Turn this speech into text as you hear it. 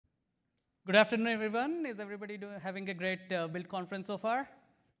Good afternoon, everyone. Is everybody having a great build conference so far?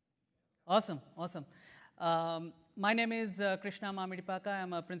 Awesome, awesome. My name is Krishna Mamidipaka.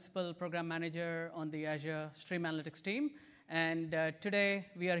 I'm a principal program manager on the Azure Stream Analytics team. And today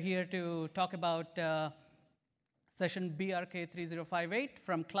we are here to talk about session BRK3058,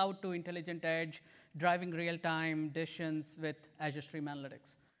 from cloud to intelligent edge, driving real-time decisions with Azure Stream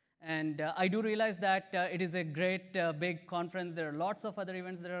Analytics. And I do realize that it is a great big conference. There are lots of other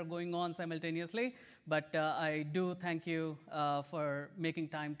events that are going on simultaneously, but I do thank you for making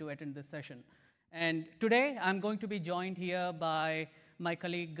time to attend this session. And today I'm going to be joined here by my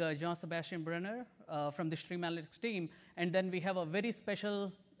colleague Jean-Sébastien Brenner from the Stream Analytics team, and then we have a very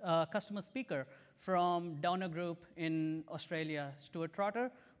special customer speaker from Downer Group in Australia, Stuart Trotter,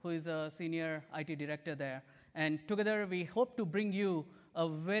 who is a senior IT director there. And together we hope to bring you a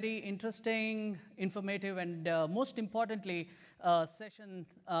very interesting, informative, and most importantly, session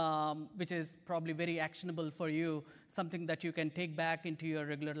which is probably very actionable for you, something that you can take back into your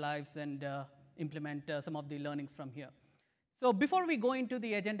regular lives and implement some of the learnings from here. So before we go into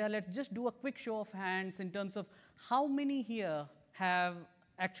the agenda, let's just do a quick show of hands in terms of how many here have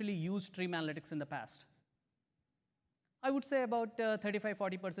actually used Stream Analytics in the past. I would say about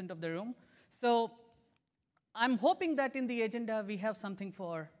 35–40% of the room. So I'm hoping that in the agenda we have something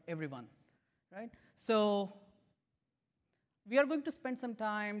for everyone, right? So we are going to spend some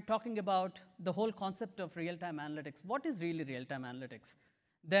time talking about the whole concept of real-time analytics. What is really real-time analytics?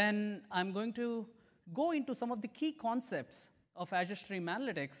 Then I'm going to go into some of the key concepts of Azure Stream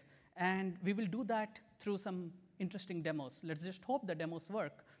Analytics, and we will do that through some interesting demos. Let's just hope the demos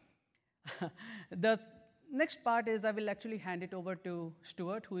work. The next part is I will actually hand it over to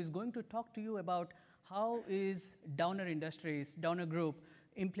Stuart, who is going to talk to you about how is Downer Industries, Downer Group,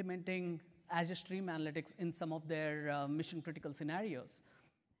 implementing Azure Stream Analytics in some of their mission-critical scenarios.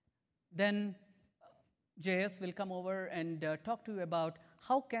 Then JS will come over and talk to you about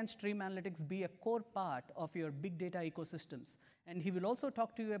how can Stream Analytics be a core part of your big data ecosystems. And he will also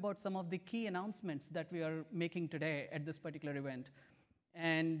talk to you about some of the key announcements that we are making today at this particular event.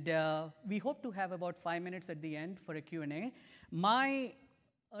 And we hope to have about 5 minutes at the end for a Q&A. My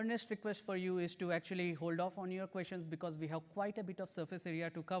earnest request for you is to actually hold off on your questions because we have quite a bit of surface area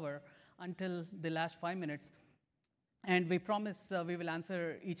to cover until the last 5 minutes. And we promise we will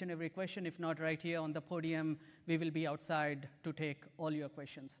answer each and every question. If not right here on the podium, we will be outside to take all your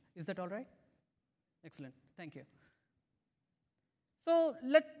questions. Is that all right? Excellent. Thank you. So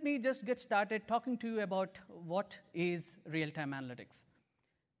let me just get started talking to you about what is real-time analytics.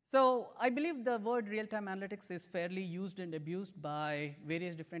 So I believe the word real-time analytics is fairly used and abused by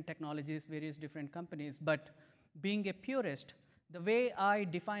various different technologies, various different companies. But being a purist, the way I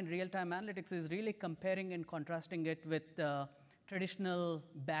define real-time analytics is really comparing and contrasting it with traditional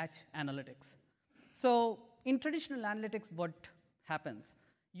batch analytics. So in traditional analytics, what happens?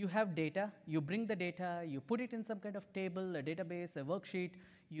 You have data, you bring the data, you put it in some kind of table, a database, a worksheet,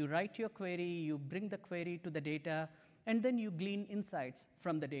 you write your query, you bring the query to the data, and then you glean insights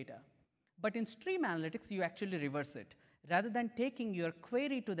from the data. But in Stream Analytics, you actually reverse it. Rather than taking your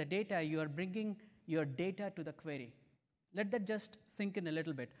query to the data, you are bringing your data to the query. Let that just sink in a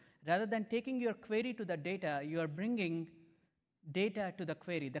little bit. Rather than taking your query to the data, you are bringing data to the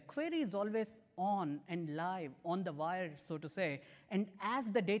query. The query is always on and live, on the wire, so to say. And as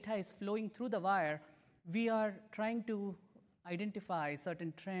the data is flowing through the wire, we are trying to identify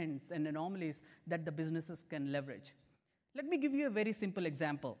certain trends and anomalies that the businesses can leverage. Let me give you a very simple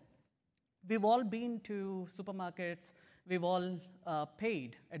example. We've all been to supermarkets. We've all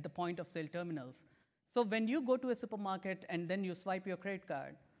paid at the point of sale terminals. So when you go to a supermarket and then you swipe your credit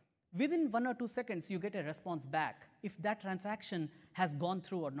card, within 1 or 2 seconds, you get a response back if that transaction has gone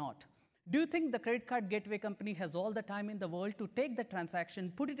through or not. Do you think the credit card gateway company has all the time in the world to take the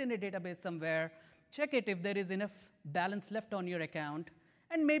transaction, put it in a database somewhere, check it if there is enough balance left on your account,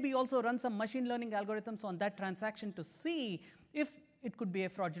 and maybe also run some machine learning algorithms on that transaction to see if it could be a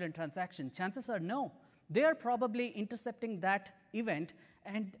fraudulent transaction? Chances are no. They are probably intercepting that event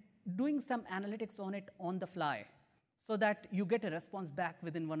and doing some analytics on it on the fly so that you get a response back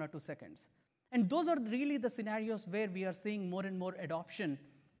within 1 or 2 seconds. And those are really the scenarios where we are seeing more and more adoption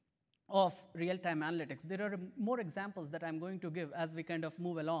of real-time analytics. There are more examples that I'm going to give as we kind of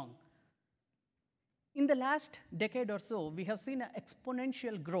move along. In the last decade or so, we have seen an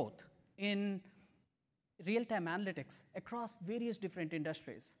exponential growth in real-time analytics across various different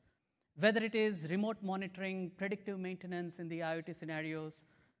industries, whether it is remote monitoring, predictive maintenance in the IoT scenarios,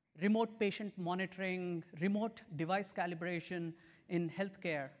 remote patient monitoring, remote device calibration in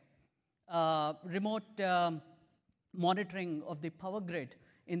healthcare, remote monitoring of the power grid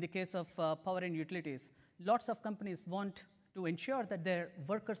in the case of power and utilities, lots of companies want to ensure that their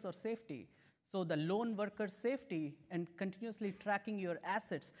workers are safety. So the lone worker safety and continuously tracking your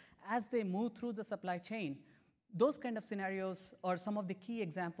assets as they move through the supply chain, those kind of scenarios are some of the key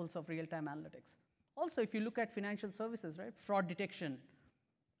examples of real-time analytics. Also, if you look at financial services, right, fraud detection,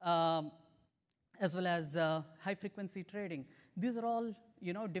 as well as high-frequency trading, these are all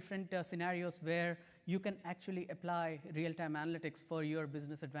different scenarios where you can actually apply real-time analytics for your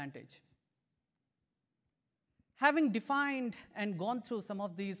business advantage. Having defined and gone through some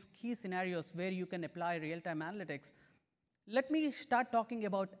of these key scenarios where you can apply real-time analytics, let me start talking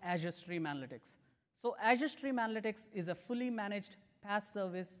about Azure Stream Analytics. So Azure Stream Analytics is a fully managed PaaS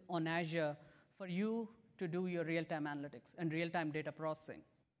service on Azure for you to do your real-time analytics and real-time data processing.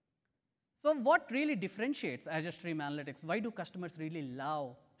 So what really differentiates Azure Stream Analytics? Why do customers really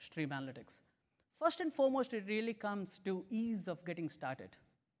love Stream Analytics? First and foremost, it really comes to ease of getting started.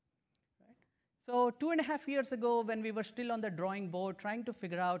 Right? So 2.5 years ago, when we were still on the drawing board trying to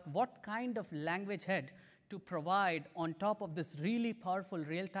figure out what kind of language head to provide on top of this really powerful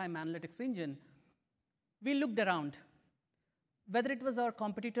real-time analytics engine, we looked around. Whether it was our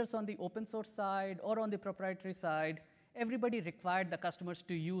competitors on the open source side or on the proprietary side, everybody required the customers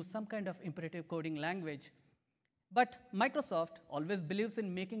to use some kind of imperative coding language. But Microsoft always believes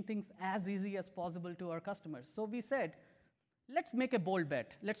in making things as easy as possible to our customers. So we said, let's make a bold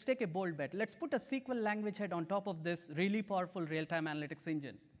bet. Let's take a bold bet. Let's put a SQL language head on top of this really powerful real-time analytics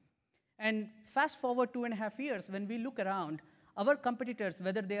engine. And fast forward 2.5 years, when we look around, our competitors,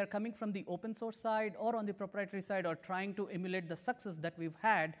 whether they are coming from the open source side or on the proprietary side, are trying to emulate the success that we've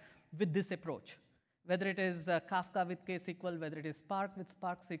had with this approach. Whether it is Kafka with KSQL, whether it is Spark with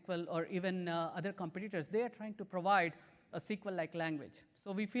Spark SQL, or even other competitors, they are trying to provide a SQL-like language.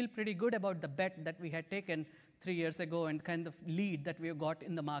 So we feel pretty good about the bet that we had taken 3 years ago and kind of lead that we have got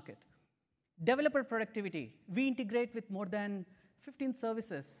in the market. Developer productivity. We integrate with more than 15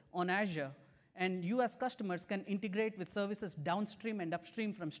 services on Azure, and you as customers can integrate with services downstream and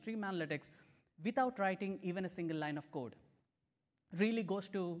upstream from Stream Analytics without writing even a single line of code. Really goes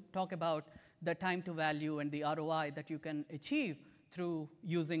to talk about the time to value and the ROI that you can achieve through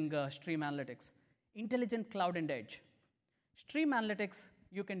using Stream Analytics. Intelligent cloud and edge. Stream Analytics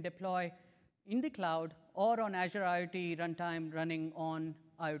you can deploy in the cloud or on Azure IoT runtime running on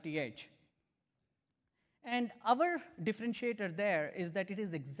IoT Edge. And our differentiator there is that it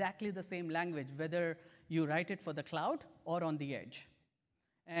is exactly the same language, whether you write it for the cloud or on the edge.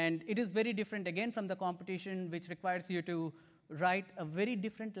 And it is very different, again, from the competition, which requires you to write a very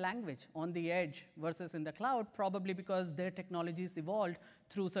different language on the edge versus in the cloud, probably because their technologies evolved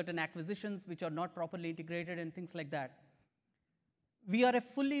through certain acquisitions which are not properly integrated and things like that. We are a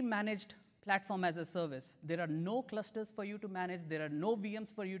fully managed platform as a service. There are no clusters for you to manage. There are no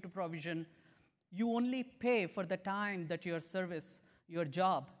VMs for you to provision. You only pay for the time that your service, your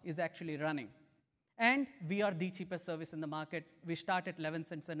job, is actually running. And we are the cheapest service in the market. We start at 11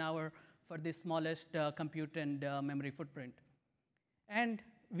 cents an hour for the smallest compute and memory footprint. And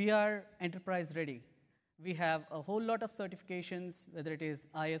we are enterprise ready. We have a whole lot of certifications, whether it is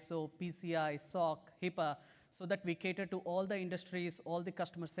ISO, PCI, SOC, HIPAA, so that we cater to all the industries, all the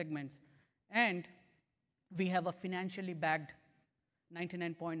customer segments. And we have a financially backed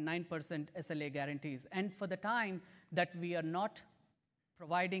 99.9% SLA guarantees. And for the time that we are not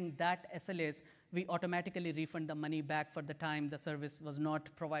providing that SLAs, we automatically refund the money back for the time the service was not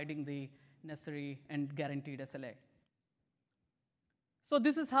providing the necessary and guaranteed SLA. So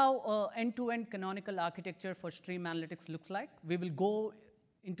this is how end-to-end canonical architecture for Stream Analytics looks like. We will go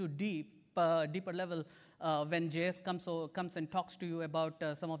into deeper level when JS comes and talks to you about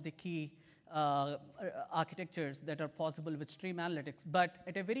some of the key architectures that are possible with Stream Analytics. But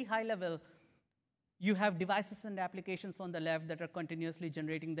at a very high level, you have devices and applications on the left that are continuously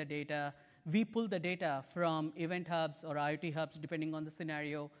generating the data. We pull the data from event hubs or IoT hubs, depending on the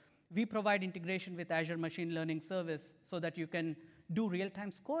scenario. We provide integration with Azure Machine Learning Service so that you can do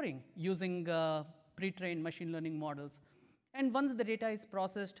real-time scoring using pre-trained machine learning models. And once the data is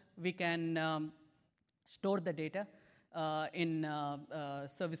processed, we can store the data in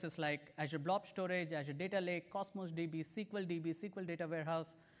services like Azure Blob Storage, Azure Data Lake, Cosmos DB, SQL Data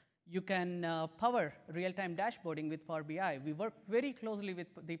Warehouse. You can power real-time dashboarding with Power BI. We work very closely with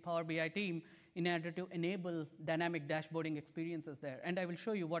the Power BI team in order to enable dynamic dashboarding experiences there. And I will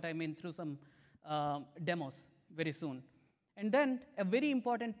show you what I mean through some demos very soon. And then a very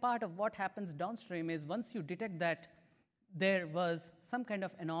important part of what happens downstream is once you detect that there was some kind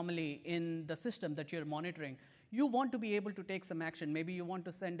of anomaly in the system that you're monitoring, you want to be able to take some action. Maybe you want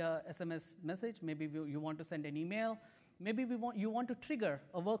to send a SMS message. Maybe you want to send an email. Maybe you want to trigger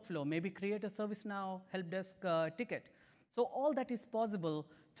a workflow, maybe create a ServiceNow help desk ticket. So all that is possible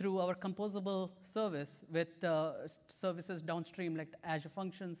through our composable service with services downstream like Azure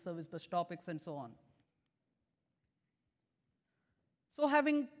Functions, Service Bus Topics, and so on. So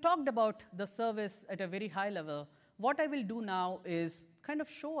having talked about the service at a very high level, what I will do now is kind of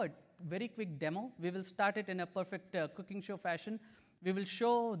show a very quick demo. We will start it in a perfect cooking show fashion. We will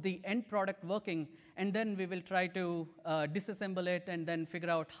show the end product working, and then we will try to disassemble it and then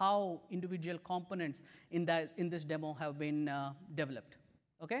figure out how individual components in this demo have been developed.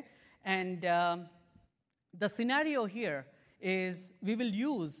 Okay? And the scenario here is we will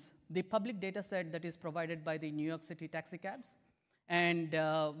use the public data set that is provided by the New York City taxi cabs, and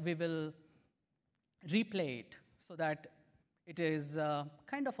we will replay it so that it is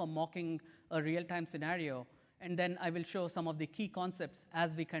kind of a mocking a real-time scenario. And then I will show some of the key concepts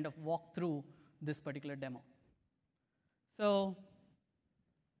as we kind of walk through this particular demo. So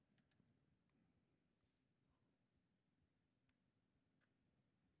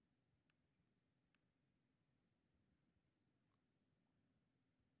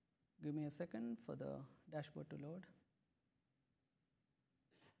give me a second for the dashboard to load.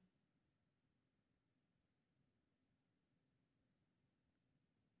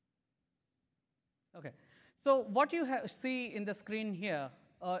 Okay. So what you see in the screen here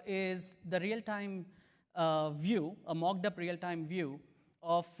is the real-time view, a mocked-up real-time view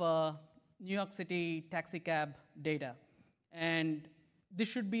of New York City taxi cab data. And this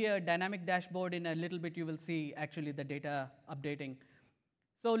should be a dynamic dashboard. In a little bit, you will see actually the data updating.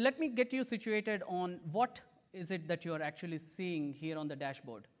 So let me get you situated on what is it that you are actually seeing here on the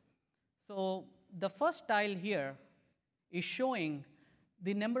dashboard. So the first tile here is showing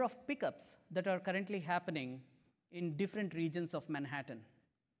the number of pickups that are currently happening in different regions of Manhattan,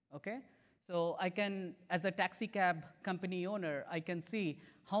 okay? So I can, as a taxi cab company owner, I can see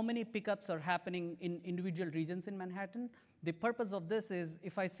how many pickups are happening in individual regions in Manhattan. The purpose of this is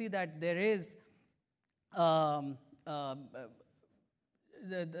if I see that there is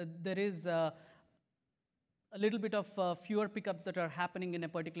a little bit of fewer pickups that are happening in a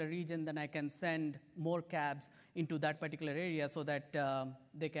particular region, then I can send more cabs into that particular area so that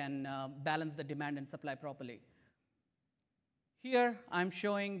they can balance the demand and supply properly. Here, I'm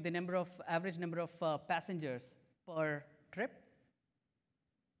showing the average number of passengers per trip.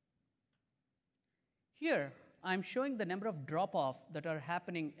 Here, I'm showing the number of drop-offs that are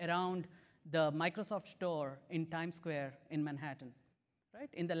happening around the Microsoft store in Times Square in Manhattan. Right?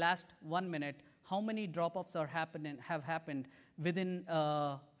 In the last 1 minute, how many drop-offs have happened within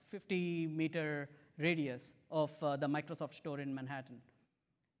a 50-meter radius of the Microsoft store in Manhattan.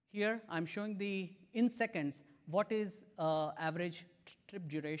 Here, I'm showing in seconds, what is average trip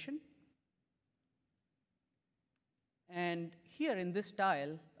duration. And here in this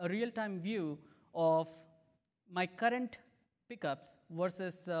tile, a real-time view of my current pickups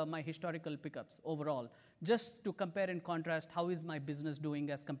versus my historical pickups overall, just to compare and contrast how is my business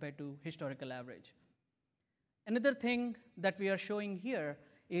doing as compared to historical average. Another thing that we are showing here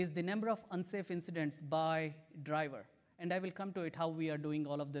is the number of unsafe incidents by driver. And I will come to it how we are doing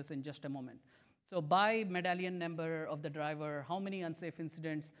all of this in just a moment. So by medallion number of the driver, how many unsafe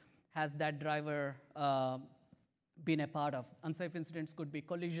incidents has that driver been a part of? Unsafe incidents could be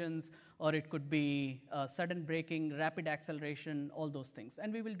collisions, or it could be sudden braking, rapid acceleration, all those things.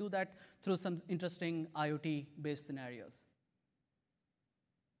 And we will do that through some interesting IoT-based scenarios.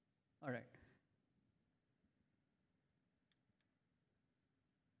 All right.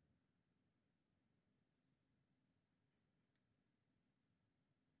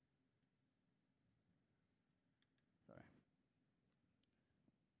 Sorry.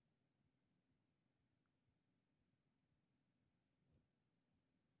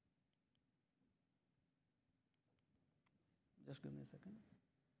 Just give me a second.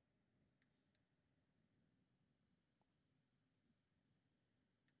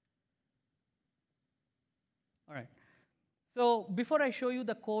 All right. So before I show you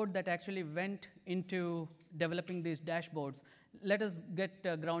the code that actually went into developing these dashboards, let us get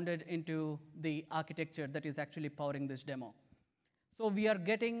grounded into the architecture that is actually powering this demo. So we are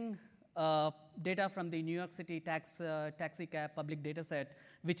getting data from the New York City taxi cab public data set,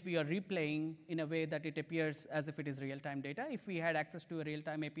 which we are replaying in a way that it appears as if it is real-time data. If we had access to a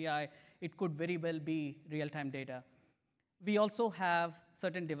real-time API, it could very well be real-time data. We also have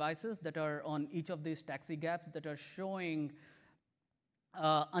certain devices that are on each of these taxi cabs that are showing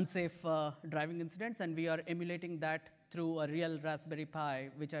unsafe driving incidents, and we are emulating that through a real Raspberry Pi,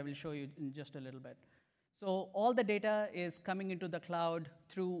 which I will show you in just a little bit. So all the data is coming into the cloud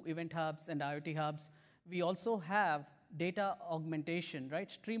through event hubs and IoT hubs. We also have data augmentation, right?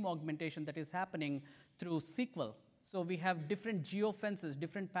 Stream augmentation that is happening through SQL. So we have different geofences,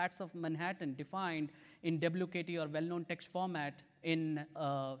 different parts of Manhattan defined in WKT or well-known text format in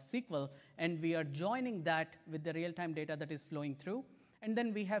SQL, and we are joining that with the real-time data that is flowing through. And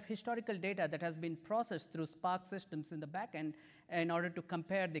then we have historical data that has been processed through Spark systems in the backend in order to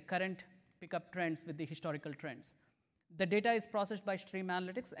compare the current pickup trends with the historical trends. The data is processed by Stream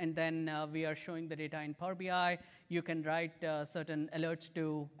Analytics, and then we are showing the data in Power BI. You can write certain alerts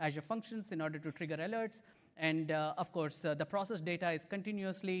to Azure Functions in order to trigger alerts. And of course, the processed data is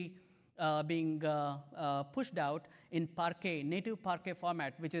continuously being pushed out in Parquet, native Parquet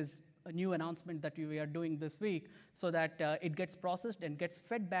format, which is a new announcement that we are doing this week, so that it gets processed and gets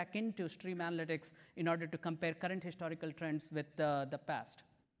fed back into Stream Analytics in order to compare current historical trends with the past.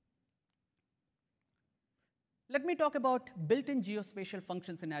 Let me talk about built-in geospatial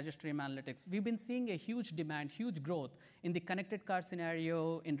functions in Azure Stream Analytics. We've been seeing a huge demand, huge growth in the connected car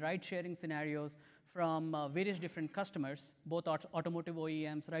scenario, in ride-sharing scenarios from various different customers, both automotive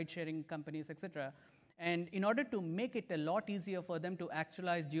OEMs, ride-sharing companies, et cetera. And in order to make it a lot easier for them to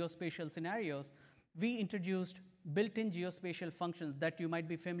actualize geospatial scenarios, we introduced built-in geospatial functions that you might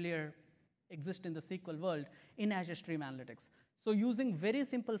be familiar exist in the SQL world in Azure Stream Analytics. So using very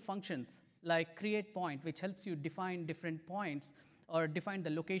simple functions like create point, which helps you define different points or define the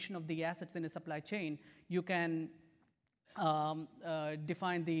location of the assets in a supply chain, you can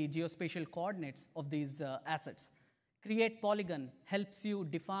define the geospatial coordinates of these assets. Create polygon helps you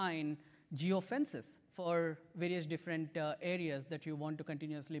define geofences for various different areas that you want to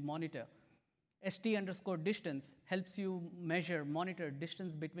continuously monitor. st_distance helps you monitor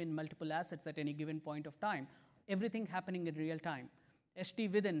distance between multiple assets at any given point of time, everything happening in real time.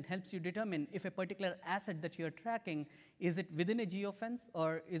 st_within helps you determine if a particular asset that you're tracking, is it within a geofence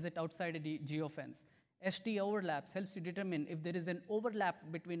or is it outside a geofence. st_overlaps helps you determine if there is an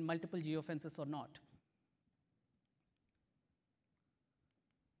overlap between multiple geofences or not.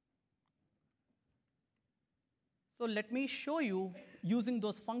 So let me show you, using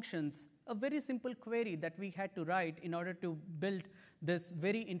those functions, a very simple query that we had to write in order to build this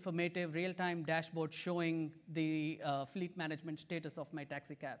very informative real-time dashboard showing the fleet management status of my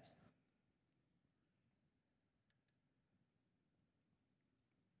taxi cabs.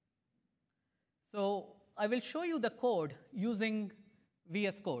 So I will show you the code using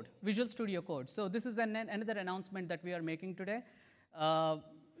VS Code, Visual Studio Code. So this is another announcement that we are making today.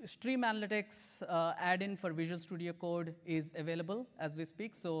 Stream Analytics add-in for Visual Studio Code is available as we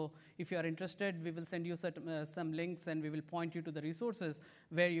speak. So if you are interested, we will send you some links, and we will point you to the resources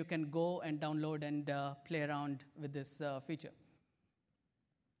where you can go and download and play around with this feature.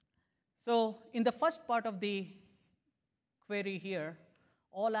 So in the first part of the query here,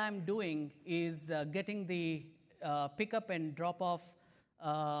 all I'm doing is getting the pickup and drop-off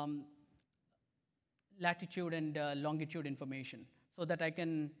latitude and longitude information, so that I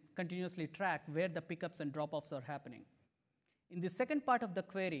can continuously track where the pickups and drop-offs are happening. In the second part of the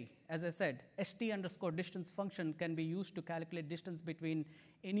query, as I said, st_distance function can be used to calculate distance between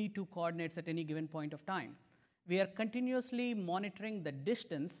any two coordinates at any given point of time. We are continuously monitoring the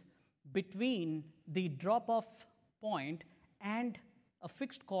distance between the drop-off point and a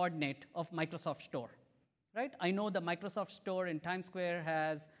fixed coordinate of Microsoft Store, right? I know the Microsoft Store in Times Square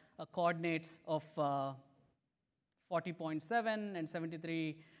has coordinates of 40.7 and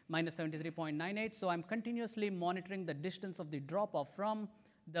 73 minus 73.98. So I'm continuously monitoring the distance of the drop-off from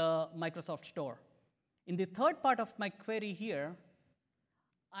the Microsoft Store. In the third part of my query here,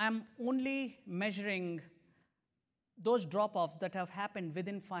 I'm only measuring those drop-offs that have happened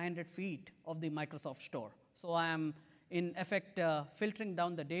within 500 feet of the Microsoft Store. So I am, in effect, filtering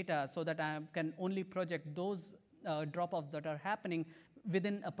down the data so that I can only project those drop-offs that are happening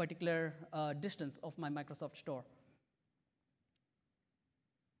within a particular distance of my Microsoft Store.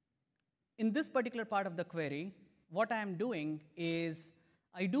 In this particular part of the query, what I am doing is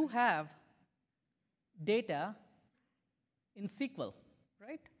I do have data in SQL,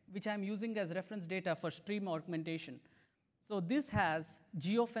 right, which I'm using as reference data for stream augmentation. So this has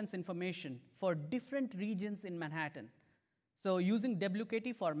geofence information for different regions in Manhattan. So using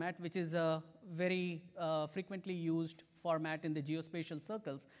WKT format, which is a very frequently used format in the geospatial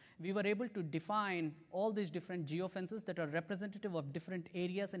circles, we were able to define all these different geofences that are representative of different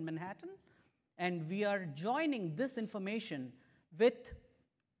areas in Manhattan. And we are joining this information with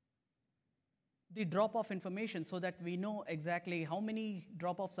the drop-off information so that we know exactly how many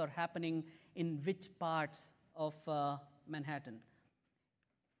drop-offs are happening in which parts of Manhattan.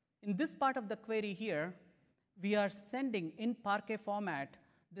 In this part of the query here, we are sending in Parquet format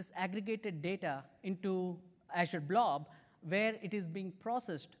this aggregated data into Azure Blob, where it is being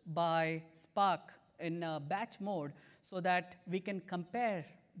processed by Spark in batch mode so that we can compare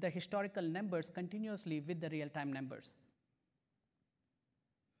the historical numbers continuously with the real-time numbers.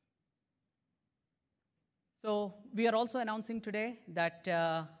 So we are also announcing today that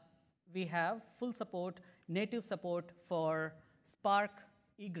we have full support, native support for Spark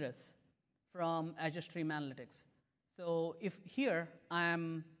egress from Azure Stream Analytics. So if here I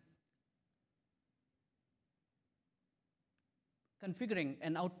am configuring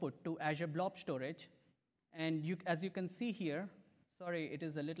an output to Azure Blob Storage, and as you can see here, sorry, it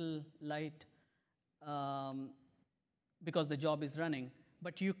is a little light because the job is running,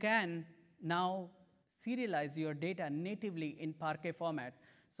 but you can now serialize your data natively in Parquet format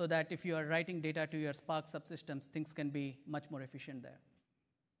so that if you are writing data to your Spark subsystems, things can be much more efficient there.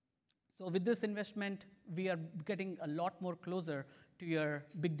 So with this investment, we are getting a lot more closer to your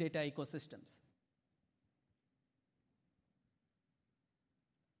big data ecosystems.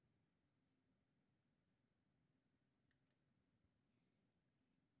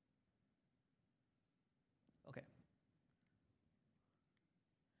 Okay.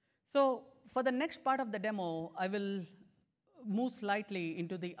 So for the next part of the demo, I will move slightly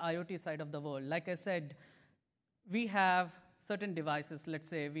into the IoT side of the world. Like I said, we have certain devices. Let's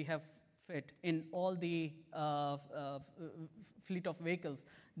say we have fit in all the fleet of vehicles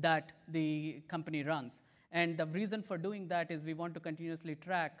that the company runs. And the reason for doing that is we want to continuously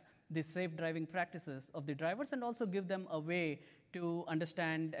track the safe driving practices of the drivers and also give them a way to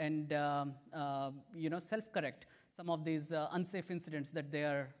understand and self-correct some of these unsafe incidents that they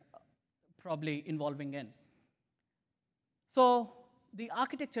are probably involving in. So the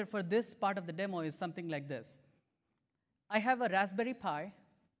architecture for this part of the demo is something like this. I have a Raspberry Pi,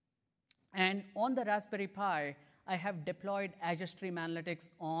 and on the Raspberry Pi, I have deployed Azure Stream Analytics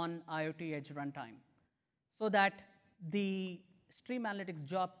on IoT Edge runtime so that the Stream Analytics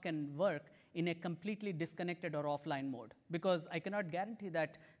job can work in a completely disconnected or offline mode, because I cannot guarantee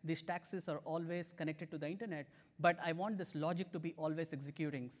that these taxis are always connected to the internet, but I want this logic to be always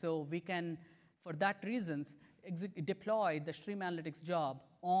executing. So we can, for that reasons, deploy the Stream Analytics job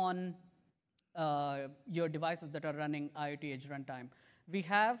on your devices that are running IoT Edge runtime. We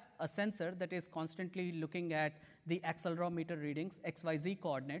have a sensor that is constantly looking at the accelerometer readings, XYZ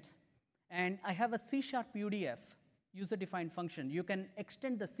coordinates, and I have a C# UDF, user-defined function. You can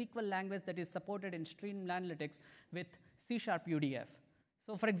extend the SQL language that is supported in Stream Analytics with C# UDF.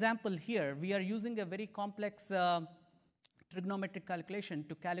 So for example, here, we are using a very complex trigonometric calculation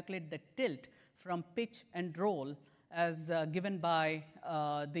to calculate the tilt from pitch and roll as given by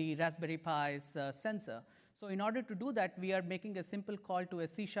the Raspberry Pi's sensor. So in order to do that, we are making a simple call to a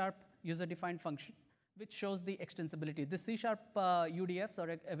C# user-defined function, which shows the extensibility. The C# UDFs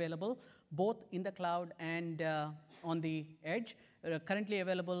are available both in the cloud and on the edge. Currently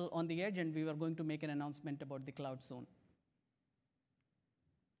available on the edge, and we are going to make an announcement about the cloud soon.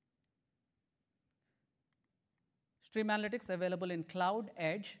 Stream Analytics available in cloud,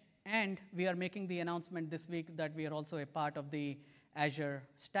 edge, and we are making the announcement this week that we are also a part of the Azure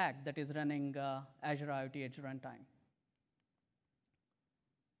stack that is running Azure IoT Edge runtime.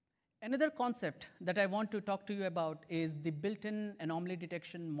 Another concept that I want to talk to you about is the built-in anomaly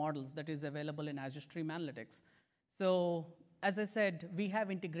detection models that is available in Azure Stream Analytics. So as I said, we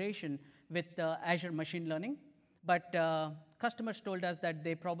have integration with Azure Machine Learning, but customers told us that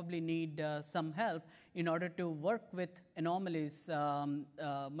they probably need some help in order to work with anomalies,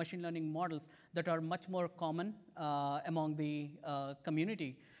 machine learning models that are much more common among the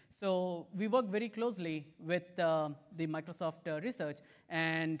community. So we work very closely with the Microsoft research,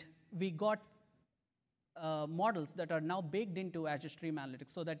 and we got models that are now baked into Azure Stream Analytics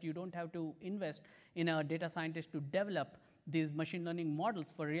so that you don't have to invest in a data scientist to develop these machine learning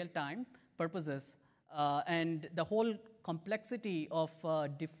models for real-time purposes. And the whole complexity of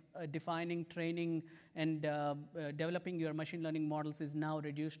defining, training, and developing your machine learning models is now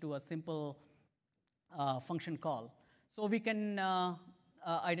reduced to a simple function call. So we can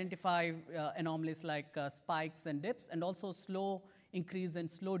identify anomalies like spikes and dips, and also slow increase and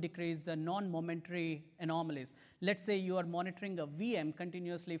slow decrease non-momentary anomalies. Let's say you are monitoring a VM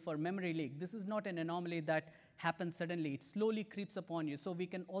continuously for memory leak. This is not an anomaly that happens suddenly. It slowly creeps upon you. So we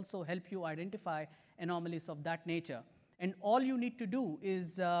can also help you identify anomalies of that nature. And all you need to do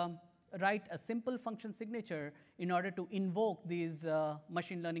is write a simple function signature in order to invoke these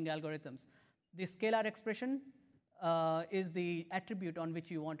machine learning algorithms. The scalar expression is the attribute on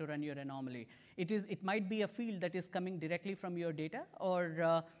which you want to run your anomaly. It might be a field that is coming directly from your data,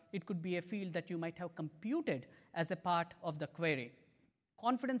 or it could be a field that you might have computed as a part of the query.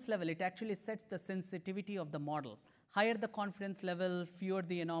 confidence level, it actually sets the sensitivity of the model. Higher the confidence level, fewer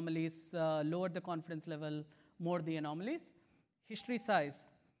the anomalies, lower the confidence level, more the anomalies. History size,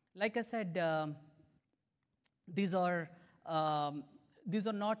 like I said, these are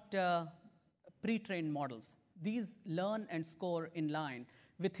not pre-trained models. These learn and score in line.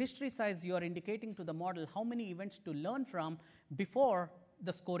 With history size, you are indicating to the model how many events to learn from before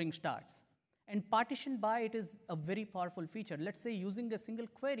the scoring starts. And partition by, it is a very powerful feature. Let's say using a single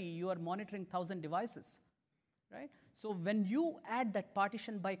query, you are monitoring 1,000 devices, right? So when you add that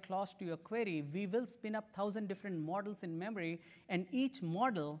partition by clause to your query, we will spin up 1,000 different models in memory, and each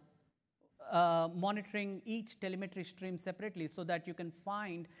model monitoring each telemetry stream separately so that you can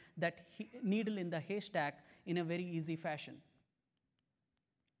find that needle in the haystack in a very easy fashion.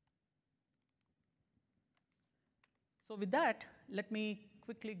 So with that, let me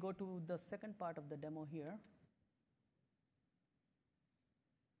quickly go to the second part of the demo here.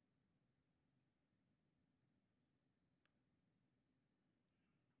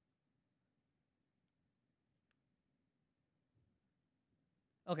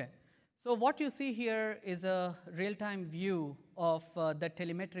 Okay, so what you see here is a real-time view of the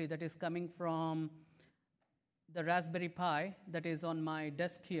telemetry that is coming from the Raspberry Pi that is on my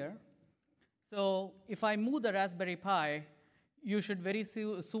desk here. So if I move the Raspberry Pi, you should very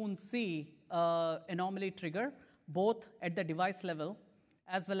soon see anomaly trigger, both at the device level,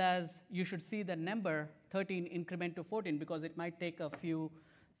 as well as you should see the number 13 increment to 14, because it might take a few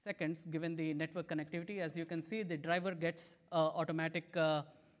seconds given the network connectivity. As you can see, the driver gets automatic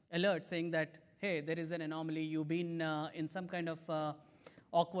alert saying that, hey, there is an anomaly, you've been in some kind of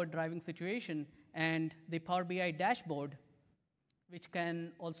awkward driving situation, and the Power BI dashboard, which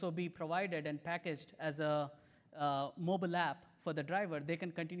can also be provided and packaged as a mobile app for the driver, they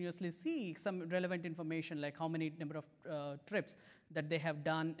can continuously see some relevant information like how many number of trips that they have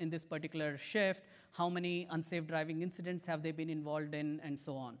done in this particular shift, how many unsafe driving incidents have they been involved in, and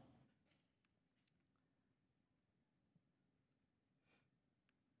so on.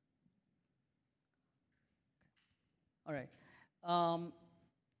 All right.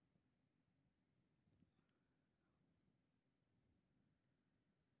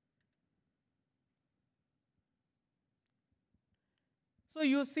 So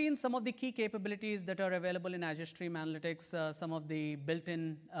you've seen some of the key capabilities that are available in Azure Stream Analytics, some of the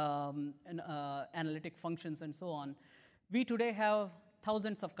built-in analytic functions and so on. We today have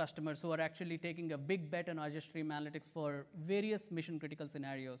thousands of customers who are actually taking a big bet on Azure Stream Analytics for various mission-critical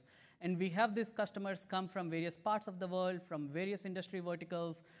scenarios. And we have these customers come from various parts of the world, from various industry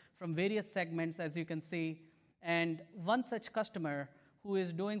verticals, from various segments, as you can see. And one such customer who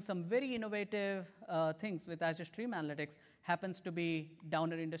is doing some very innovative things with Azure Stream Analytics happens to be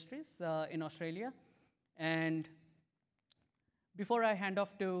Downer Industries in Australia. And before I hand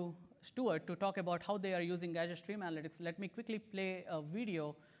off to Stuart to talk about how they are using Azure Stream Analytics, let me quickly play a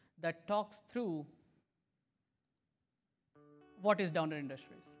video that talks through what is Downer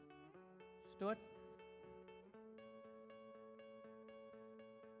Industries. Stuart?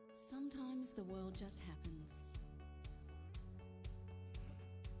 Sometimes the world just happens.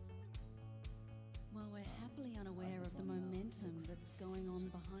 While we're happily unaware of the momentum that's going on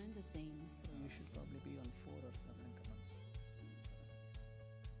behind the scenes. You should probably be on 4 or 7 commands.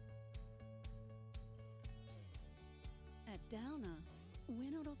 At Downer,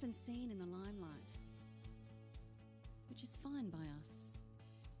 we're not often seen in the limelight, which is fine by us.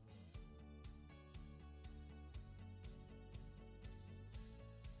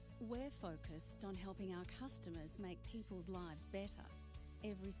 We're focused on helping our customers make people's lives better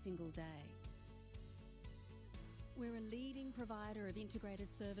every single day. We're a leading provider of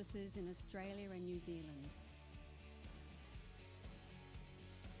integrated services in Australia and New Zealand.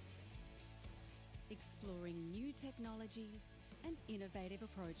 Exploring new technologies and innovative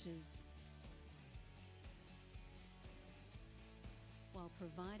approaches, while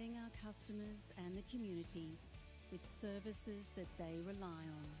providing our customers and the community with services that they rely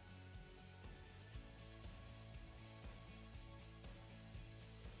on.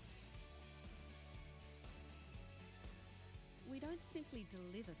 We don't simply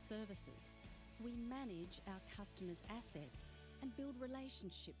deliver services. We manage our customers' assets and build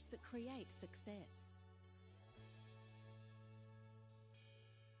relationships that create success.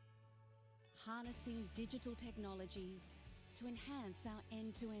 Harnessing digital technologies to enhance our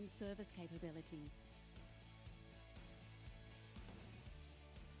end-to-end service capabilities,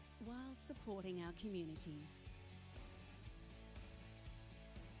 while supporting our communities.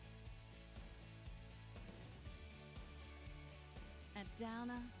 At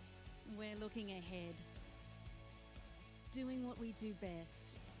Downer, we're looking ahead. doing what we do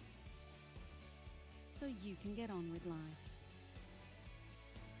best, so you can get on with life.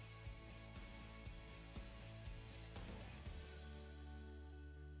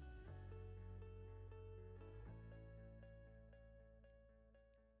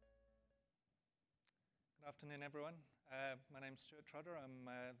 Good afternoon, everyone. My name's Stuart Trotter. I'm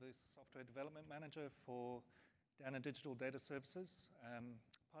the Software Development Manager for Downer Digital Data Services,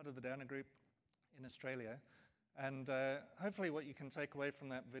 part of the Downer Group in Australia. And hopefully what you can take away from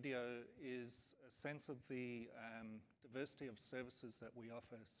that video is a sense of the diversity of services that we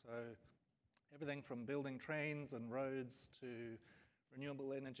offer. So everything from building trains and roads to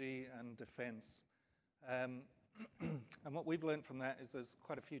renewable energy and defense. And what we've learned from that is there's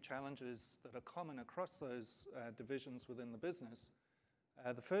quite a few challenges that are common across those divisions within the business.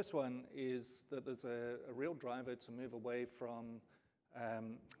 The first one is that there's a real driver to move away from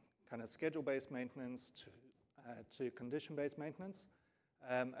kind of schedule-based maintenance to condition-based maintenance.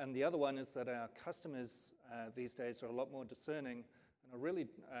 And the other one is that our customers these days are a lot more discerning and are really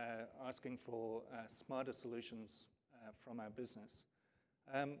asking for smarter solutions from our business.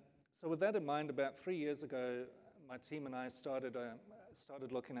 So with that in mind, about 3 years ago, my team and I started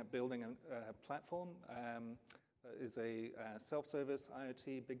looking at building a platform that is a self-service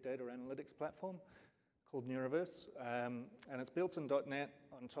IoT big data analytics platform called Neuriverse. And it's built in .NET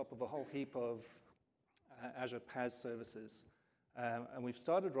on top of a whole heap of Azure PaaS services. And we've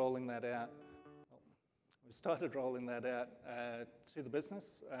started rolling that out. To the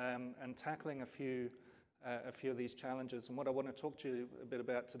business and tackling a few of these challenges. And what I want to talk to you a bit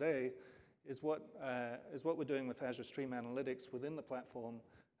about today is what we're doing with Azure Stream Analytics within the platform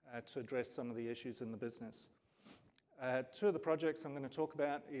to address some of the issues in the business. Two of the projects I'm going to talk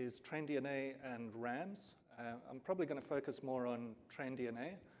about is TrainDNA and RAMS. I'm probably going to focus more on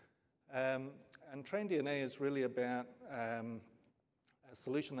TrainDNA. And TrainDNA is really about a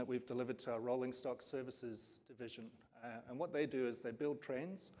solution that we've delivered to our rolling stock services division. And what they do is they build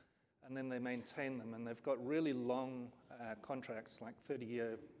trains and then they maintain them. And they've got really long contracts, like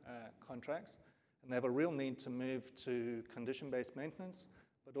 30-year contracts. And they have a real need to move to condition-based maintenance,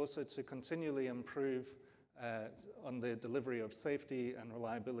 but also to continually improve on the delivery of safety and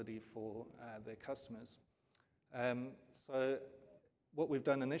reliability for their customers. So what we've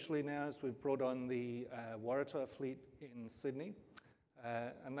done initially now is we've brought on the Waratah fleet in Sydney.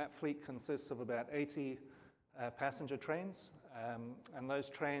 And that fleet consists of about 80 passenger trains. And those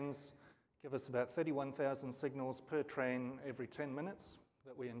trains give us about 31,000 signals per train every 10 minutes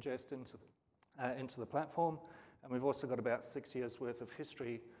that we ingest into the platform. And we've also got about 6 years worth of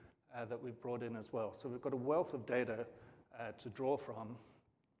history that we've brought in as well. So we've got a wealth of data to draw from.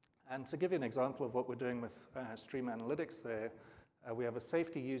 And to give you an example of what we're doing with Stream Analytics there, we have a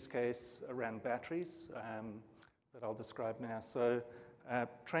safety use case around batteries that I'll describe now. So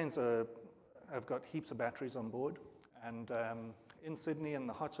trains have got heaps of batteries on board. And in Sydney in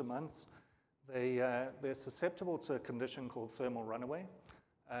the hotter months, they're susceptible to a condition called thermal runaway,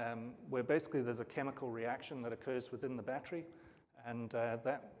 where basically there's a chemical reaction that occurs within the battery. And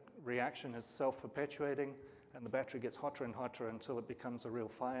that reaction is self-perpetuating, and the battery gets hotter and hotter until it becomes a real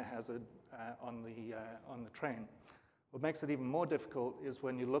fire hazard on the train. What makes it even more difficult is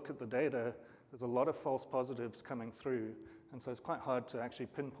when you look at the data, there's a lot of false positives coming through, and so it's quite hard to actually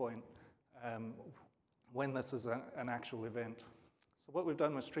pinpoint when this is an actual event. So what we've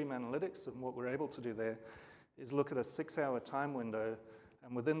done with Stream Analytics and what we're able to do there is look at a 6-hour time window,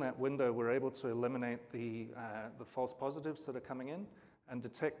 and within that window we're able to eliminate the false positives that are coming in and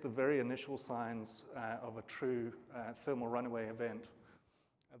detect the very initial signs of a true thermal runaway event.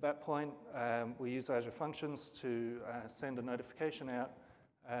 At that point, we use Azure Functions to send a notification out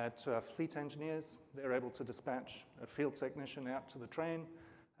to our fleet engineers. They're able to dispatch a field technician out to the train.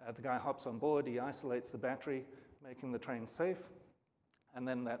 The guy hops on board, he isolates the battery, making the train safe, and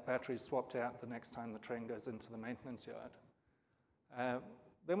then that battery is swapped out the next time the train goes into the maintenance yard.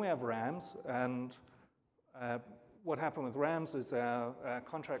 Then we have RAMS, and what happened with RAMS is our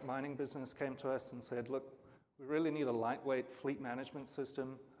contract mining business came to us and said, look, we really need a lightweight fleet management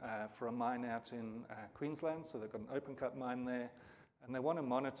system for a mine out in Queensland. So they've got an open cut mine there, and they want to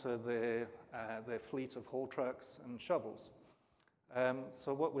monitor their fleet of haul trucks and shovels.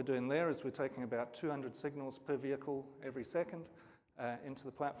 So what we're doing there is we're taking about 200 signals per vehicle every second into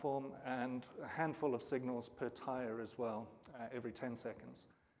the platform, and a handful of signals per tire as well every 10 seconds.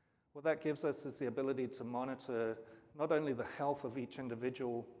 What that gives us is the ability to monitor not only the health of each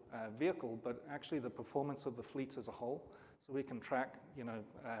individual vehicle, but actually the performance of the fleet as a whole. So we can track,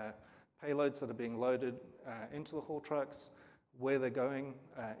 payloads that are being loaded into the haul trucks, where they're going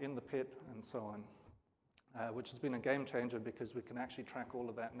in the pit, and so on. which has been a game changer because we can actually track all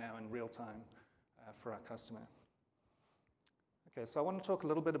of that now in real time for our customer. Okay, so I want to talk a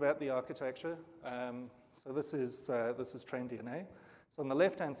little bit about the architecture. So this is train DNA. So on the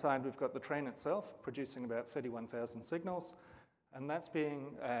left-hand side, we've got the train itself producing about 31,000 signals, and that's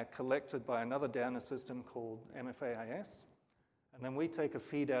being collected by another downer system called MFAIS. And then we take a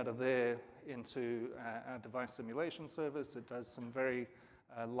feed out of there into our device simulation service. It does some very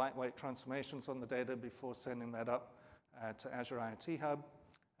lightweight transformations on the data before sending that up to Azure IoT Hub.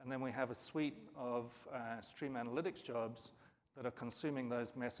 And then we have a suite of Stream Analytics jobs that are consuming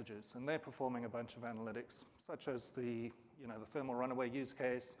those messages. And they're performing a bunch of analytics, such as the thermal runaway use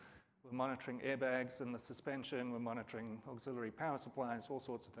case. We're monitoring airbags in the suspension. We're monitoring auxiliary power supplies, all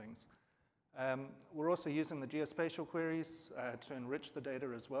sorts of things. We're also using the geospatial queries to enrich the data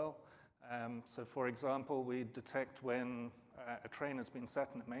as well. So for example, we detect when a train has been sat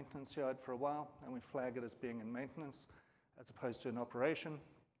in a maintenance yard for a while, and we flag it as being in maintenance as opposed to in operation.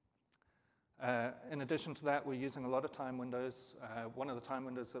 In addition to that, we're using a lot of time windows. One of the time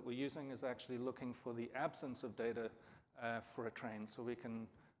windows that we're using is actually looking for the absence of data for a train. So we can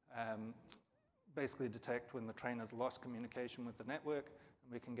basically detect when the train has lost communication with the network,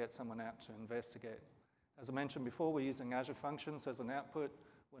 and we can get someone out to investigate. As I mentioned before, we're using Azure Functions as an output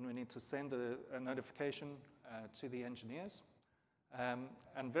when we need to send a notification to the engineers.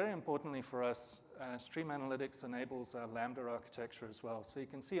 And very importantly for us, Stream Analytics enables our Lambda architecture as well. So you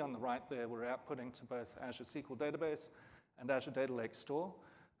can see on the right there, we're outputting to both Azure SQL Database and Azure Data Lake Store.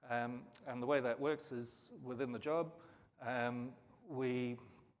 And the way that works is within the job, we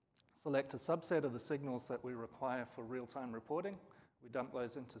select a subset of the signals that we require for real-time reporting. We dump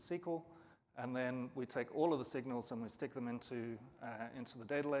those into SQL, and then we take all of the signals and we stick them into the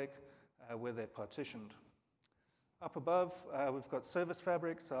data lake where they're partitioned. Up above, we've got Service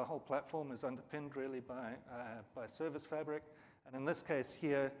Fabric, so our whole platform is underpinned really by Service Fabric. And in this case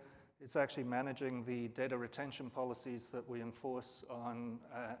here, it's actually managing the data retention policies that we enforce on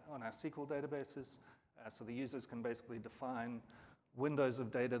our SQL databases. So the users can basically define windows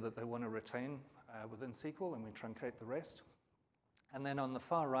of data that they want to retain within SQL, and we truncate the rest. And then on the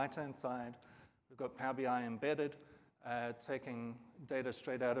far right-hand side, we've got Power BI embedded, taking data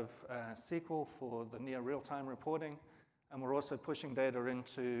straight out of SQL for the near real-time reporting. And we're also pushing data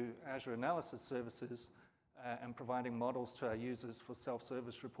into Azure Analysis Services and providing models to our users for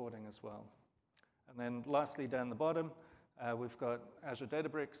self-service reporting as well. And then lastly, down the bottom, we've got Azure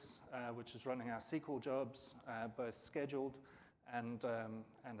Databricks, which is running our SQL jobs, both scheduled and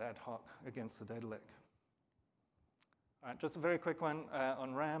ad hoc against the data lake. All right, just a very quick one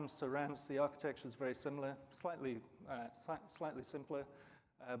on RAMs. So RAMs, the architecture is very similar, slightly simpler.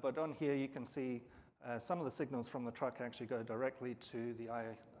 But on here, you can see some of the signals from the truck actually go directly to the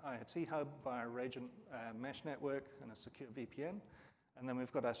IoT hub via a Regent mesh network and a secure VPN. And then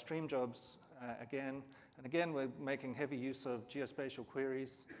we've got our stream jobs again. And again, we're making heavy use of geospatial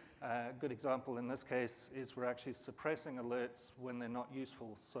queries. A good example in this case is we're actually suppressing alerts when they're not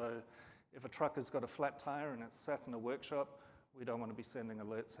useful. So if a truck has got a flat tire and it's sat in a workshop, we don't want to be sending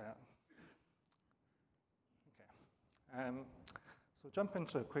alerts out. Okay. So we'll jump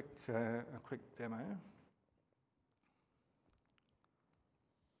into a quick demo. I think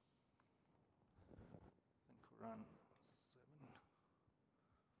we're on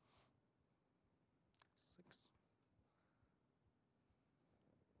 6.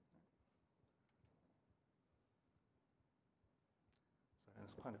 So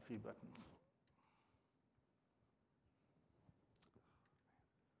there's quite a few buttons.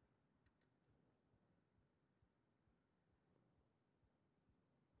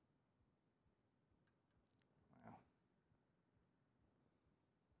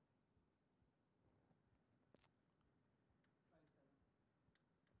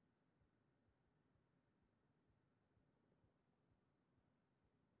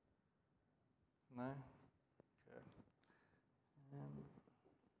 No? Okay.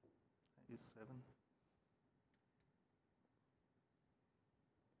 That is 7. I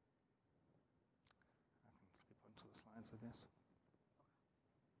can skip onto the slides, I guess.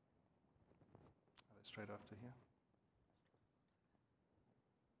 Are they straight after here?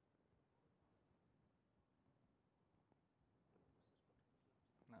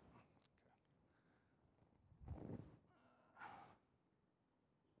 No.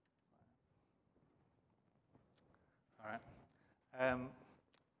 All right.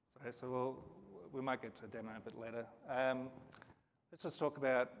 So we might get to a demo a bit later. Let's just talk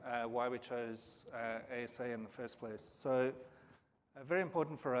about why we chose ASA in the first place. So very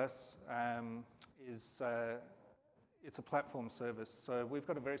important for us is it's a platform service. So we've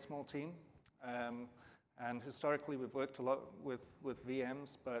got a very small team, And historically, we've worked a lot with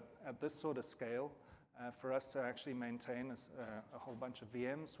VMs, but at this sort of scale, for us to actually maintain a whole bunch of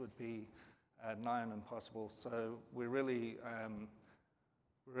VMs would be nigh on impossible. So we really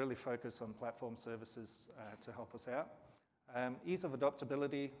focus on platform services to help us out. Ease of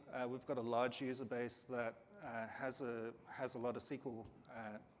adoptability, we've got a large user base that has a lot of SQL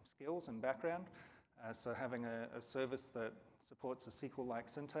skills and background. So having a service that supports a SQL-like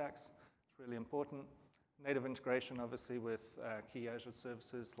syntax is really important. Native integration, obviously, with key Azure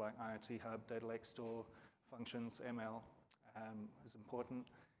services like IoT Hub, Data Lake Store, functions, ML is important.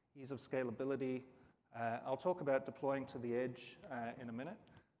 Ease of scalability. I'll talk about deploying to the edge in a minute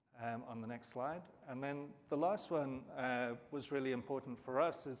on the next slide. And then the last one was really important for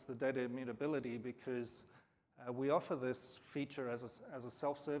us is the data immutability, because we offer this feature as a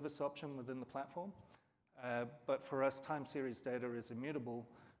self-service option within the platform. But for us, time series data is immutable.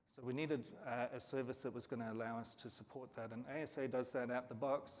 So we needed a service that was going to allow us to support that. And ASA does that out the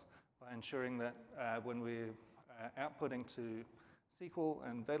box by ensuring that when we're outputting to SQL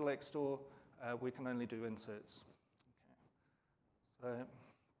and Data Lake Store, we can only do inserts. Okay.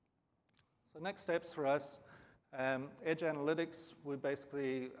 So next steps for us, Edge Analytics, we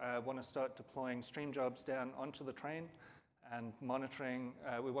basically want to start deploying stream jobs down onto the train and monitoring.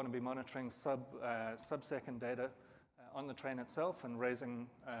 We want to be monitoring sub-second data on the train itself and raising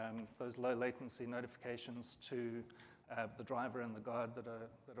those low latency notifications to the driver and the guard that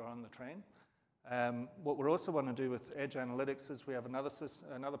are on the train. What we also want to do with Edge Analytics is we have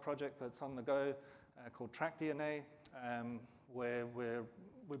another project that's on the go called TrackDNA, where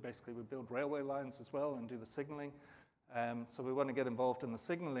we build railway lines as well and do the signaling. So we want to get involved in the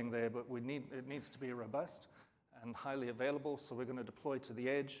signaling there, but it needs to be robust and highly available. So we're going to deploy to the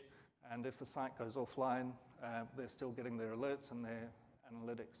edge, and if the site goes offline, they're still getting their alerts and their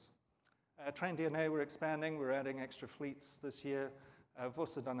analytics. TrainDNA, we're expanding. We're adding extra fleets this year. I've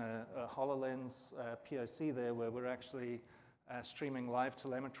also done a HoloLens POC there, where we're actually streaming live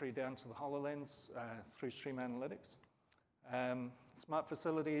telemetry down to the HoloLens through Stream Analytics. Smart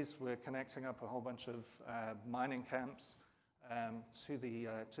facilities, we're connecting up a whole bunch of mining camps to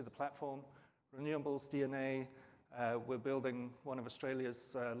the platform. Renewables DNA, we're building one of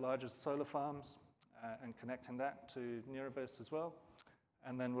Australia's largest solar farms and connecting that to Neuriverse as well.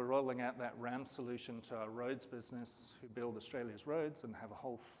 And then we're rolling out that RAM solution to our roads business, who build Australia's roads and have a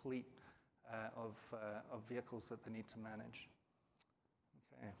whole fleet of vehicles that they need to manage.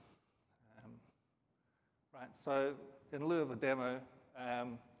 Okay. Right, so in lieu of a demo,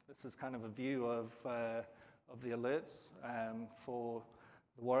 this is kind of a view of the alerts for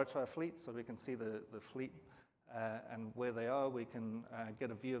the Waratah fleet, so we can see the fleet and where they are. We can get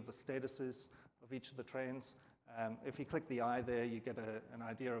a view of the statuses of each of the trains. If you click the eye there, you get an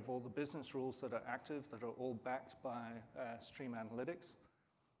idea of all the business rules that are active, that are all backed by Stream Analytics.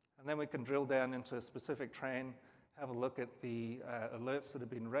 And then we can drill down into a specific train, have a look at the alerts that have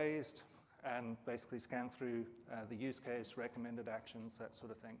been raised, and basically scan through the use case, recommended actions, that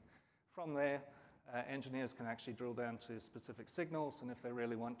sort of thing. From there, engineers can actually drill down to specific signals, and if they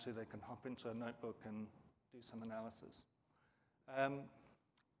really want to, they can hop into a notebook and do some analysis.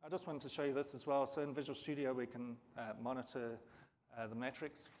 I just wanted to show you this as well. So in Visual Studio, we can monitor the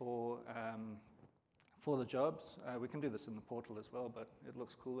metrics for the jobs. We can do this in the portal as well, but it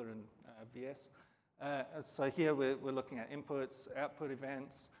looks cooler in VS. So here we're looking at inputs, output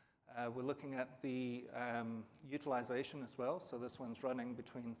events. We're looking at the utilization as well. So this one's running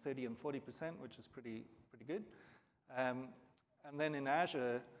between 30 and 40%, which is pretty good. And then in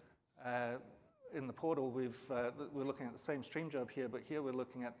Azure, in the portal, we're looking at the same stream job here, but here we're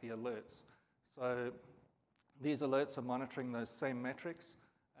looking at the alerts. So these alerts are monitoring those same metrics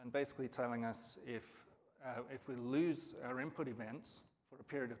and basically telling us if we lose our input events for a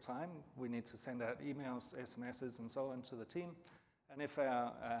period of time, we need to send out emails, SMSs, and so on to the team. And if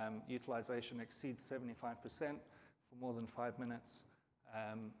our utilization exceeds 75% for more than 5 minutes,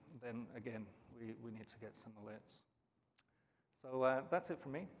 then again, we need to get some alerts. So that's it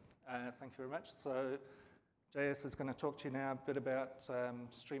from me. Thank you very much. So JS is going to talk to you now a bit about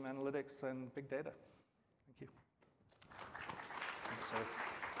Stream Analytics and big data. Thank you. Thanks, JS.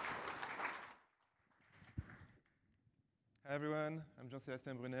 Hi, everyone. I'm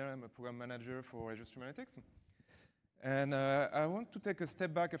Jean-Sébastien Brunner. I'm a program manager for Azure Stream Analytics. And I want to take a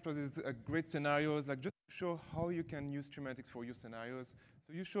step back after these great scenarios, like just to show how you can use Stream Analytics for your scenarios.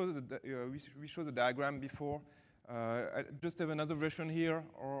 So you show we showed the diagram before. I just have another version here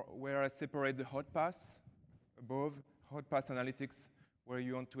where I separate the hot pass above, hot pass analytics, where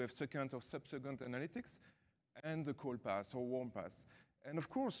you want to have second or sub-second analytics, and the cold pass or warm pass. And of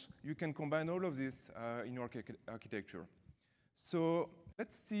course, you can combine all of this in your architecture. So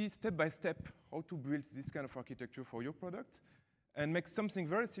let's see step by step how to build this kind of architecture for your product and make something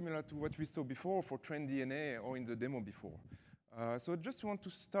very similar to what we saw before for Trend DNA or in the demo before. So I just want to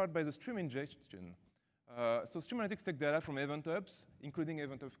start by the stream ingestion. So Stream Analytics take data from event hubs, including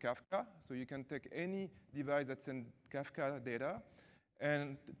event hub Kafka. So you can take any device that sends Kafka data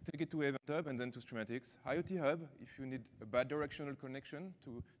and take it to event hub and then to Stream Analytics. IoT hub, if you need a bidirectional connection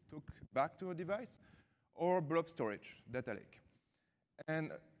to talk back to a device, or blob storage, data lake.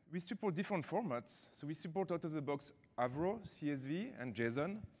 And we support different formats. So we support out of the box Avro, CSV, and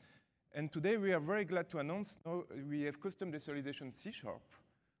JSON. And today we are very glad to announce now we have custom deserialization C#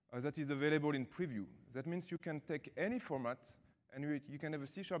 that is available in preview. That means you can take any format and you can have a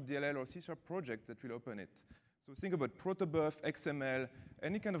C# DLL or C# project that will open it. So think about protobuf, XML,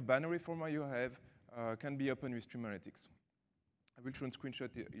 any kind of binary format you have can be opened with Stream Analytics. I will show a screenshot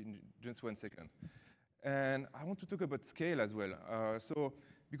in just 1 second. And I want to talk about scale as well. So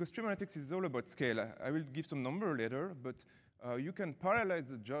because Stream Analytics is all about scale, I will give some number later, but you can parallelize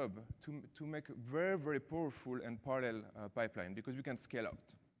the job to make a very, very powerful and parallel pipeline because you can scale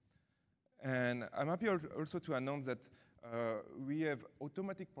out. And I'm happy also to announce that we have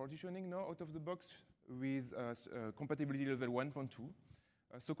automatic partitioning now out of the box with compatibility level 1.2.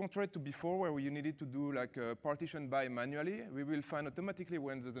 So contrary to before where you needed to do like a partition by manually, we will find automatically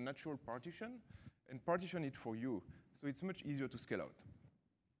when there's a natural partition and partition it for you. So it's much easier to scale out.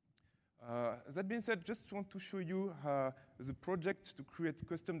 That being said, just want to show you the project to create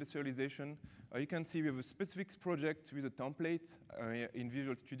custom deserialization. You can see we have a specific project with a template in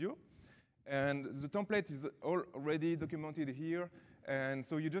Visual Studio. And the template is already documented here. And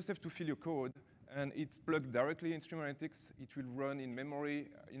so you just have to fill your code. And it's plugged directly in Stream Analytics. It will run in memory,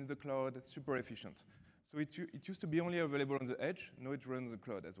 in the cloud. It's super efficient. So it used to be only available on the edge. Now it runs the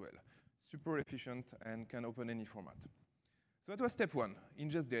cloud as well. Super efficient and can open any format. So that was step 1,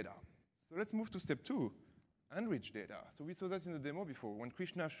 ingest data. So let's move to step 2, enrich data. So we saw that in the demo before when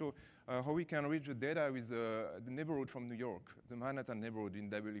Krishna showed how we can enrich the data with the neighborhood from New York, the Manhattan neighborhood in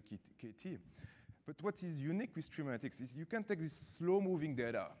WKT. But what is unique with Stream Analytics is you can take this slow-moving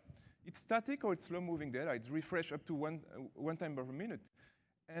data. It's static or it's slow-moving data. It's refreshed up to one time per minute.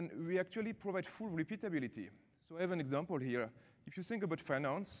 And we actually provide full repeatability. So I have an example here. If you think about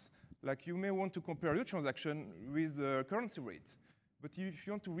finance, like you may want to compare your transaction with the currency rate. But if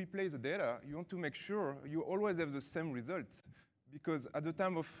you want to replay the data, you want to make sure you always have the same results. Because at the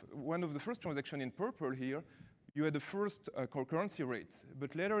time of one of the first transactions in purple here, you had the first currency rate.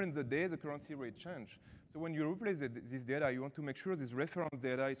 But later in the day, the currency rate changed. So when you replace this data, you want to make sure this reference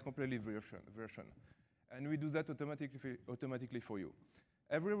data is completely version. And we do that automatically for you.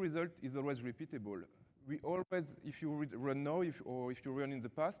 Every result is always repeatable. We always, if you run now or if you run in the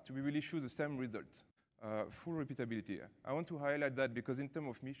past, we will issue the same result. Full repeatability. I want to highlight that because in terms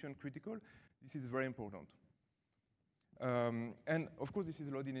of mission critical, this is very important. And of course, this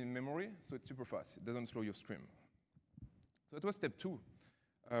is loaded in memory, so it's super fast. It doesn't slow your stream. So that was step 2.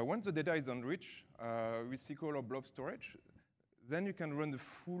 Once the data is enriched with SQL or blob storage, then you can run the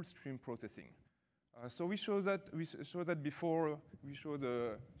full stream processing. So we showed that before. We show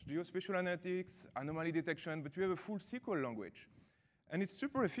the geospatial analytics, anomaly detection, but we have a full SQL language. And it's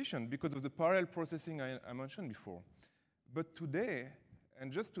super efficient because of the parallel processing I mentioned before. But today,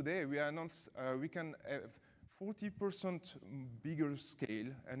 and just today, we announced we can have 40% bigger scale,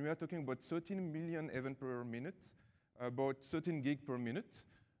 and we are talking about 13 million events per minute, about 13 gig per minute,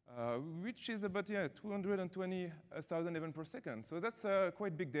 which is about 220,000 events per second. So that's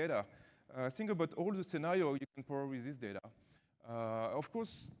quite big data. Think about all the scenarios you can power with this data. Of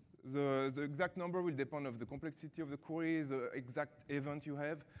course, the exact number will depend on the complexity of the query, the exact event you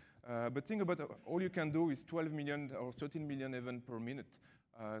have. But think about all you can do is 12 million or 13 million events per minute.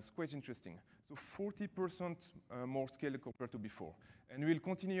 It's quite interesting. So 40% more scale compared to before. And we'll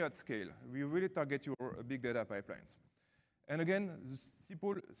continue at scale. We really target your big data pipelines. And again, the